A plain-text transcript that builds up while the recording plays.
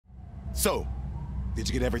So, did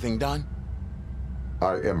you get everything done?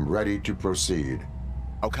 I am ready to proceed.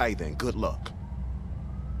 Okay then, good luck.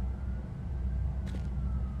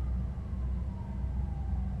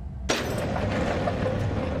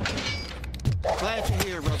 Glad you're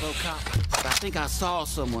here, RoboCop. But I think I saw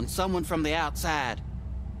someone from the outside.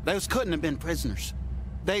 Those couldn't have been prisoners.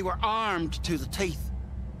 They were armed to the teeth.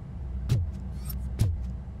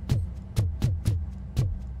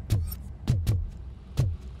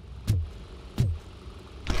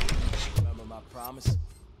 Remember my promise?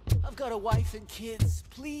 I've got a wife and kids,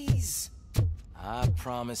 please. I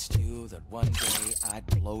promised you that one day I'd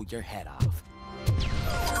blow your head off.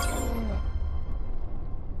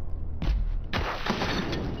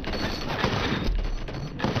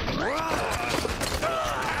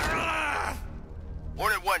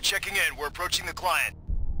 Hornet 1 checking in. We're approaching the client.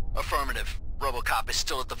 Affirmative. RoboCop is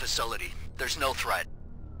still at the facility. There's no threat.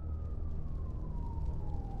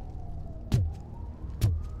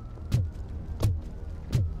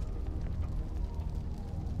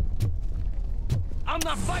 I'm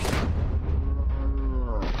not fighting!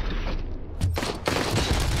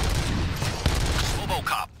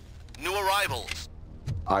 RoboCop. New arrivals.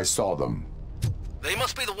 I saw them. They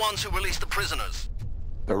must be the ones who released the prisoners.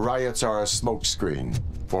 The riots are a smokescreen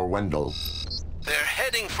for Wendell. They're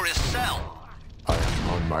heading for his cell. I am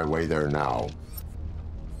on my way there now.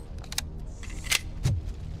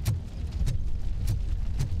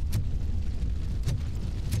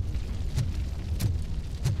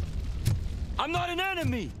 I'm not an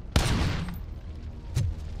enemy!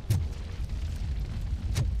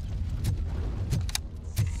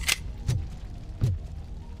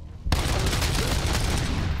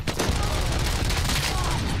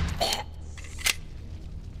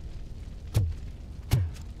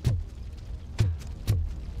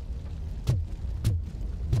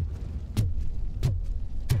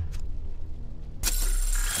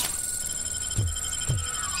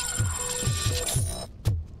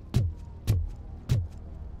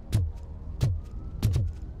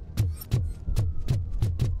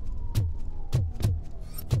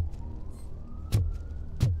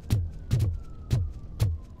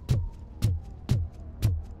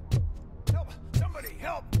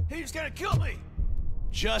 He's gonna kill me!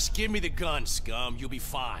 Just give me the gun, scum. You'll be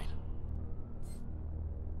fine.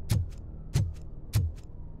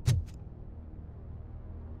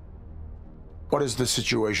 What is the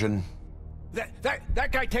situation?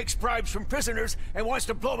 That guy takes bribes from prisoners and wants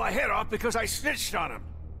to blow my head off because I snitched on him.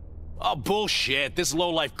 Oh, bullshit. This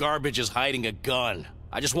lowlife garbage is hiding a gun.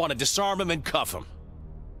 I just want to disarm him and cuff him.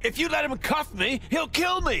 If you let him cuff me, he'll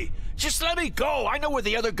kill me. Just let me go. I know where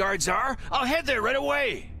the other guards are. I'll head there right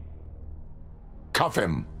away. Cuff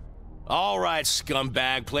him. All right,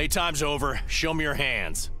 scumbag. Playtime's over. Show me your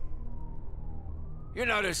hands. You're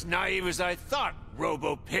not as naive as I thought,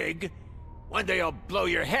 Robo-Pig. One day I'll blow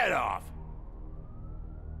your head off.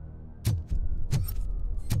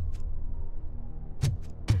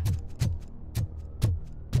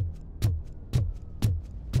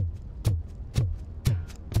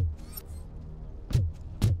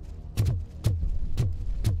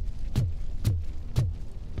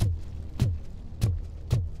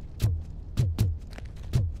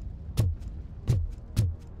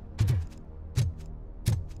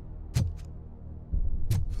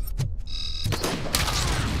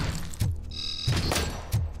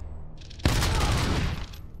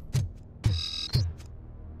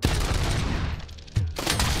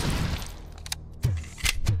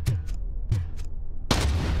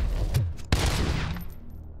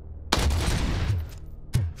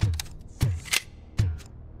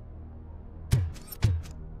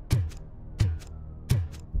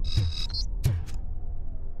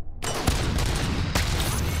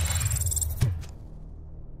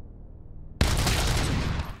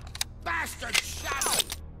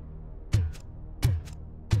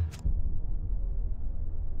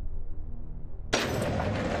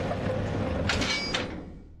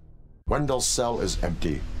 Wendell's cell is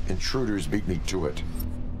empty. Intruders beat me to it.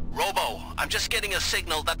 Robo, I'm just getting a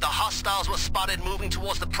signal that the hostiles were spotted moving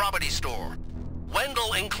towards the property store.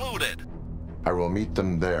 Wendell included. I will meet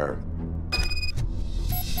them there.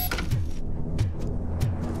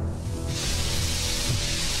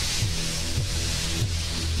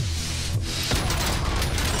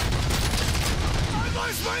 I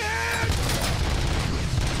lost my hand!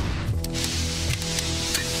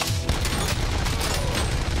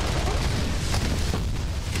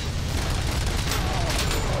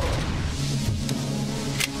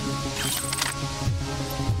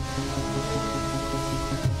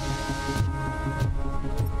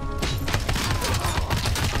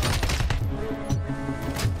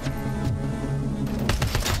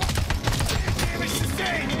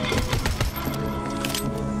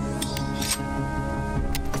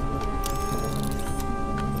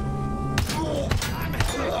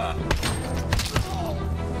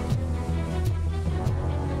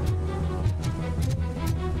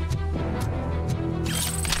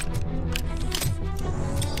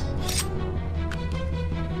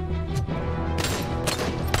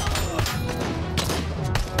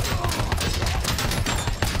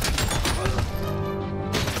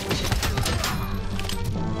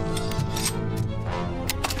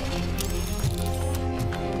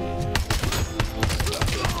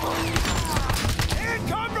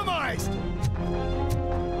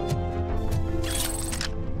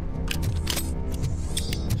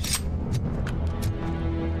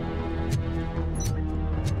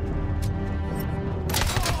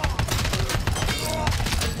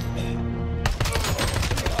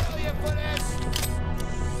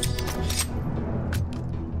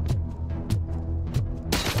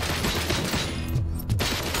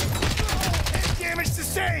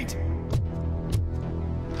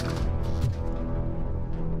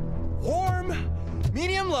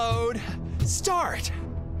 mode. Start.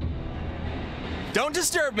 Don't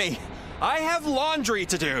disturb me. I have laundry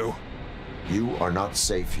to do. You are not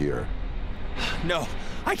safe here. No,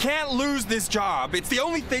 I can't lose this job. It's the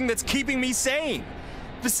only thing that's keeping me sane.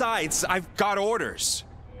 Besides, I've got orders.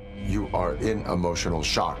 You are in emotional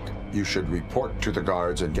shock. You should report to the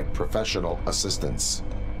guards and get professional assistance.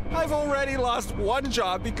 I've already lost one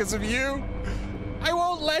job because of you. I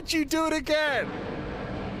won't let you do it again.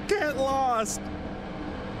 Get lost.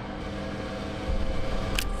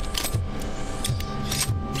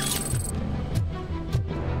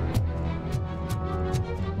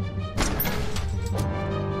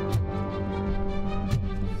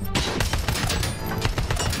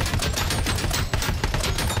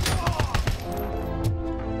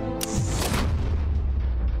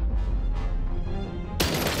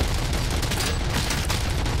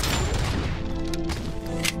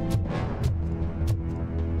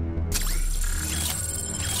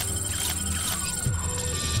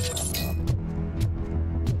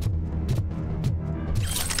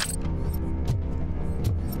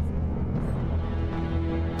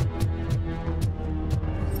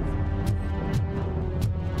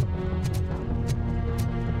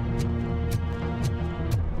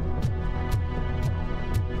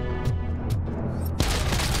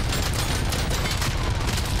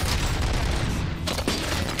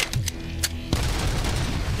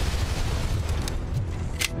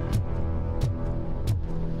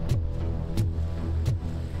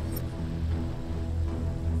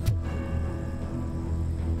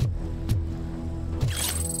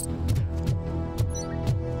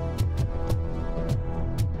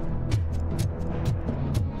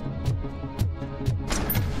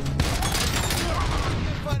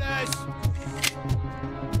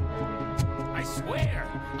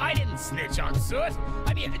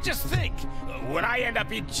 I mean, just think. Would I end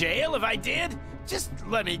up in jail if I did? Just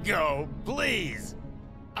let me go, please.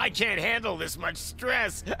 I can't handle this much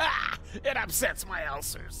stress. It upsets my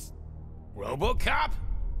ulcers. RoboCop?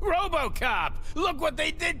 RoboCop! Look what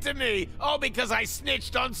they did to me! All because I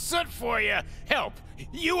snitched on Soot for you! Help!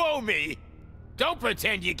 You owe me! Don't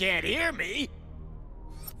pretend you can't hear me!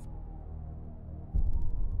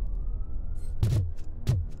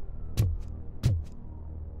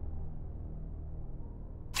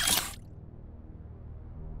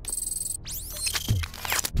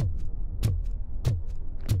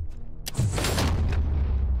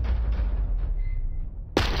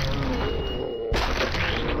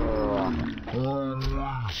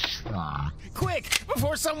 Quick!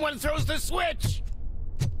 Before someone throws the switch!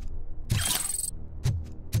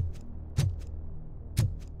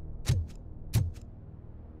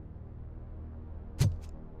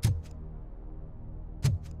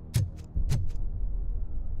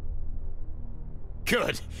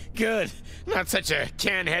 Good, good. Not such a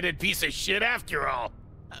can-headed piece of shit after all.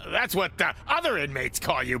 That's what the other inmates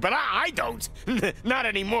call you, but I don't. Not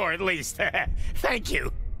anymore, at least. Thank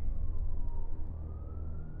you.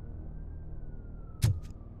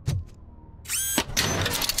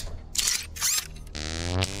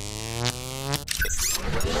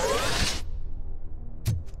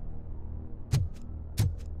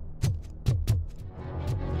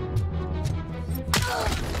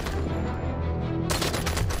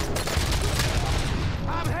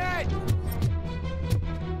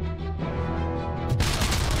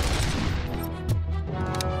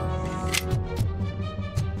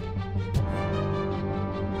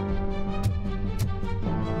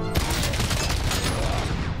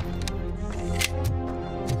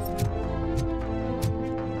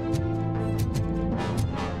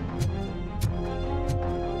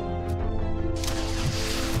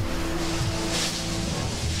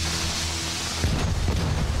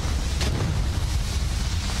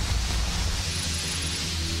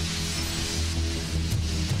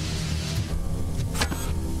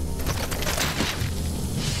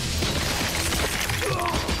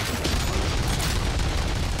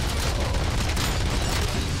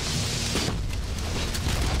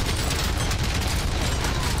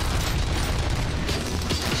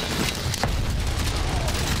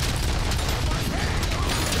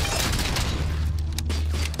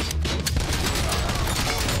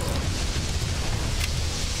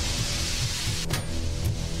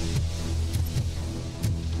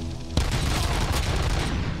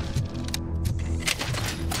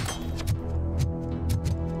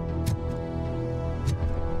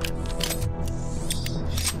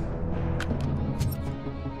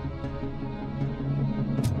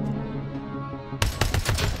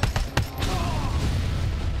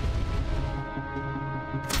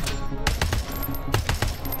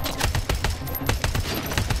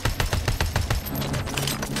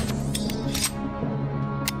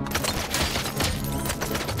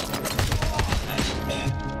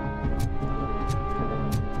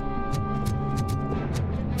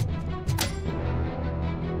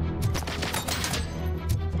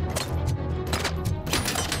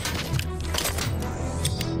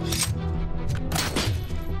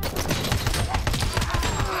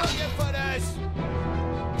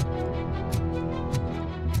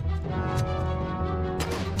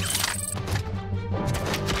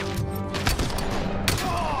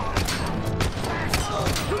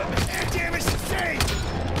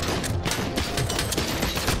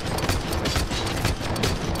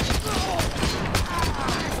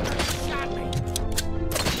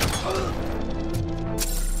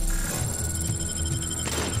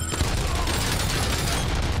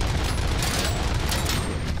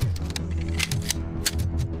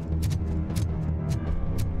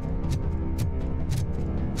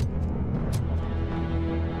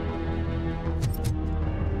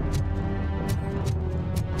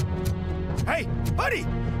 Hey, buddy,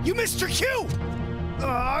 you missed your cue!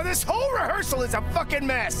 This whole rehearsal is a fucking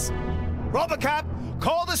mess! RoboCop,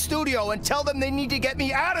 call the studio and tell them they need to get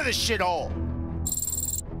me out of this shithole!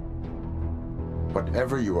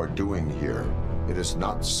 Whatever you are doing here, it is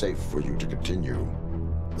not safe for you to continue.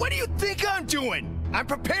 What do you think I'm doing? I'm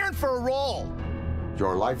preparing for a role.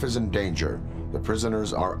 Your life is in danger. The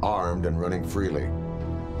prisoners are armed and running freely.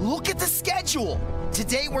 Look at the schedule!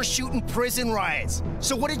 Today we're shooting prison riots.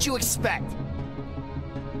 So what did you expect?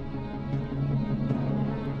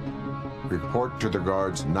 Report to the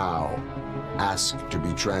guards now. Ask to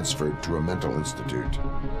be transferred to a mental institute.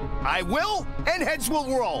 I will, and heads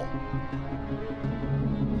will roll.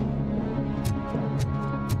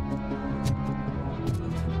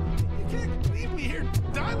 You can't leave me here to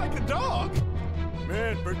die like a dog.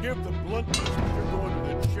 Man, forgive the bluntness, but you're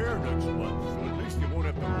going to the chair next month, so at least you won't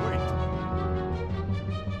have to wait.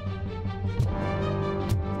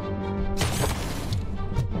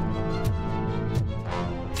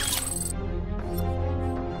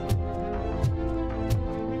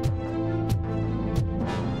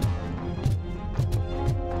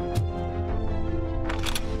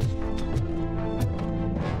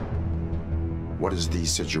 What is the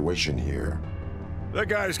situation here? That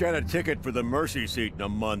guy's got a ticket for the mercy seat in a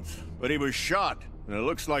month, but he was shot, and it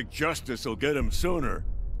looks like justice will get him sooner.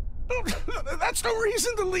 That's no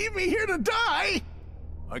reason to leave me here to die!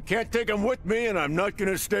 I can't take him with me, and I'm not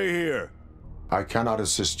gonna stay here. I cannot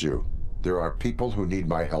assist you. There are people who need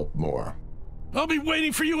my help more. I'll be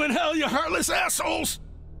waiting for you in hell, you heartless assholes!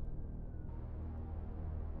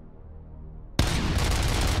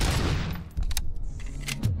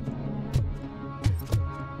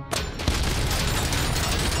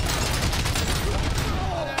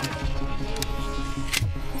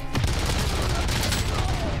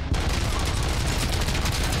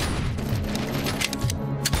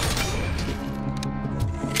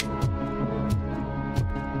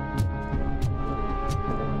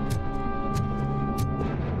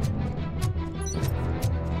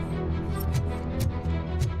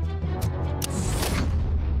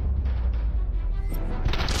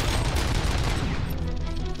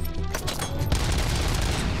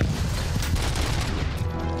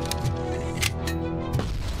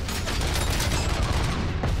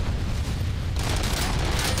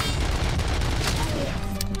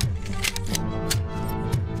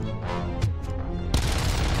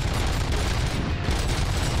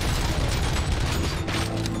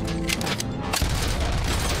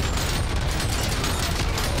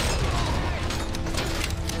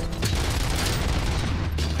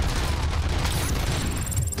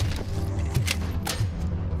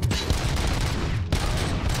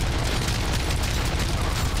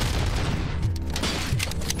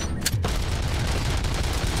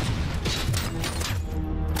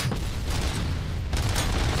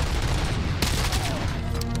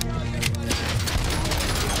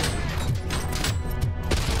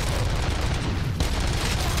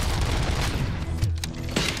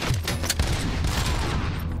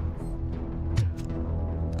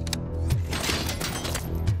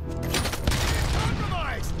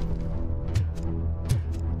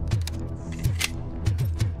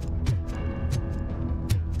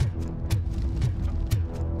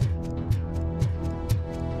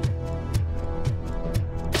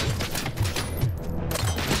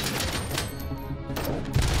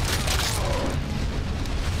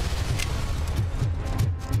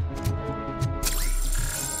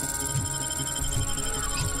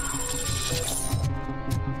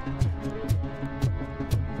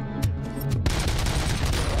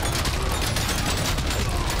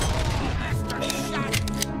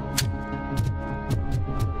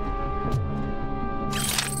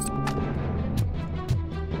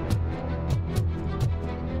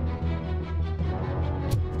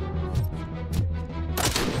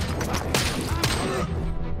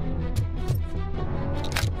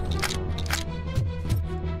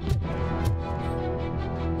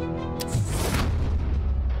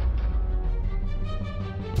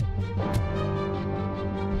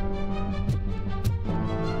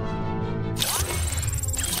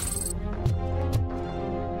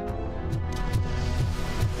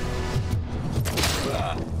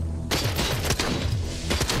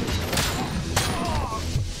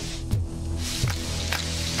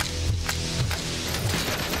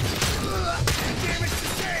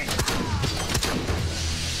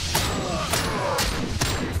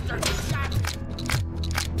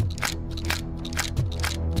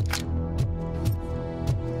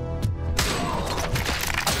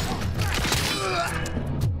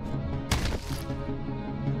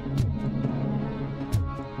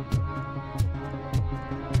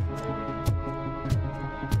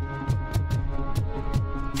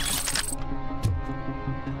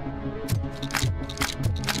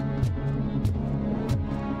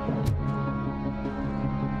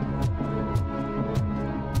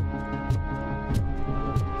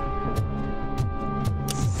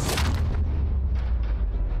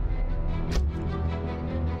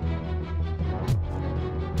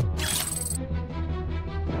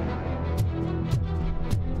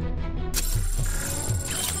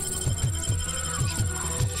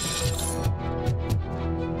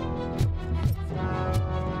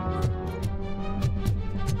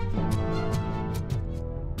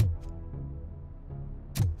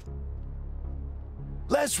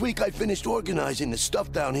 Last week I finished organizing the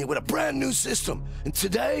stuff down here with a brand new system. And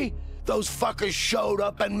today, those fuckers showed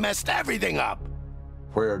up and messed everything up.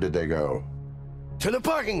 Where did they go? To the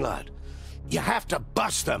parking lot. You have to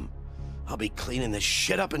bust them. I'll be cleaning this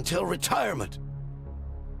shit up until retirement.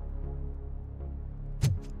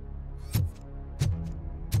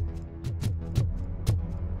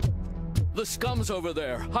 The scum's over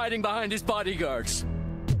there, hiding behind his bodyguards.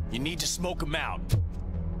 You need to smoke him out.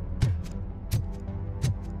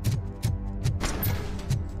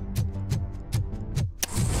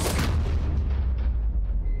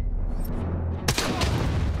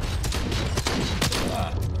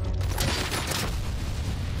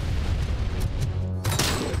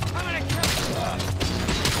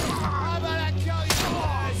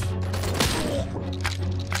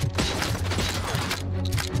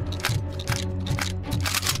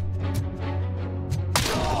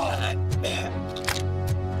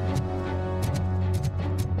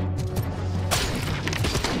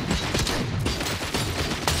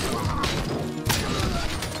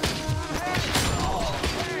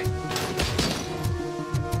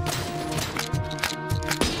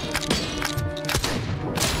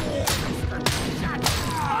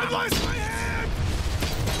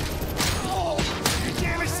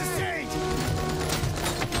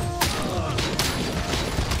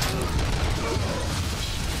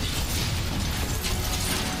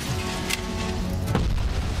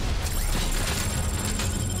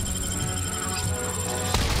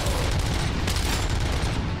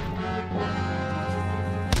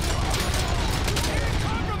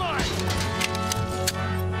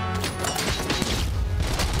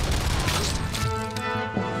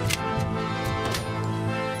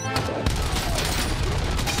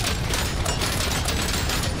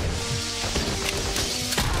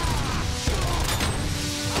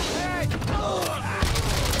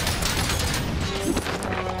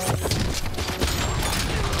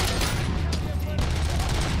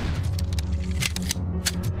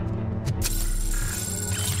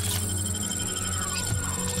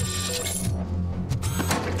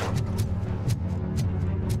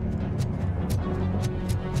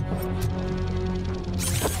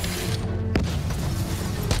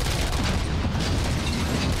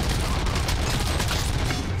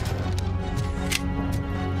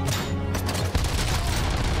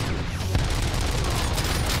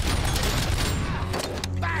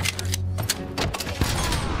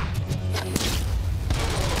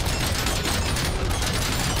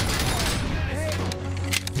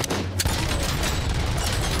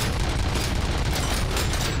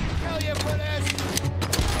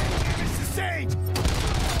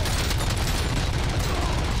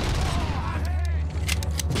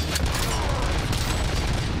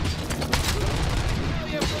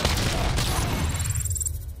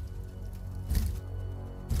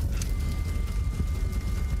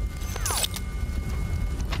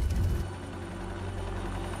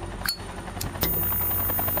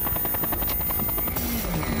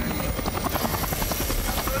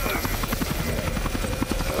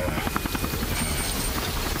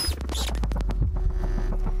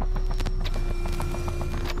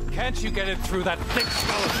 Can't you get it through that thick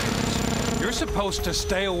skeleton? You're supposed to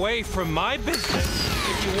stay away from my business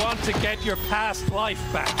if you want to get your past life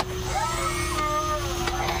back.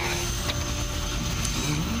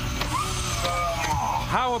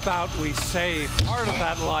 How about we save part of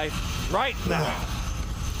that life right now?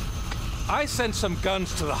 I sent some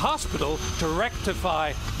guns to the hospital to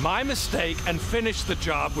rectify my mistake and finish the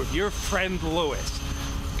job with your friend Lewis.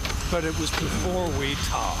 But it was before we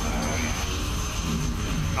talked.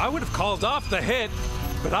 I would have called off the hit,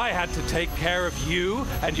 but I had to take care of you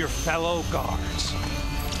and your fellow guards.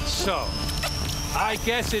 So, I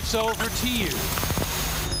guess it's over to you.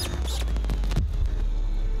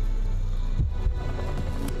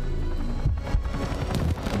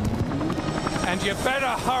 And you better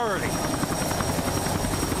hurry.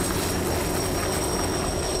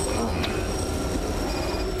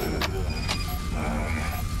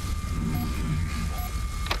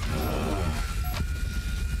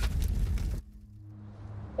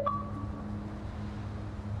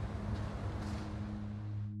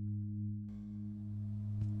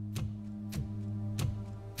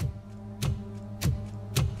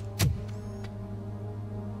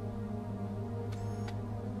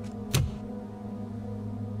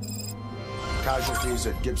 Casualties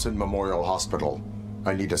at Gibson Memorial Hospital.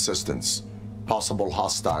 I need assistance. Possible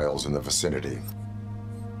hostiles in the vicinity.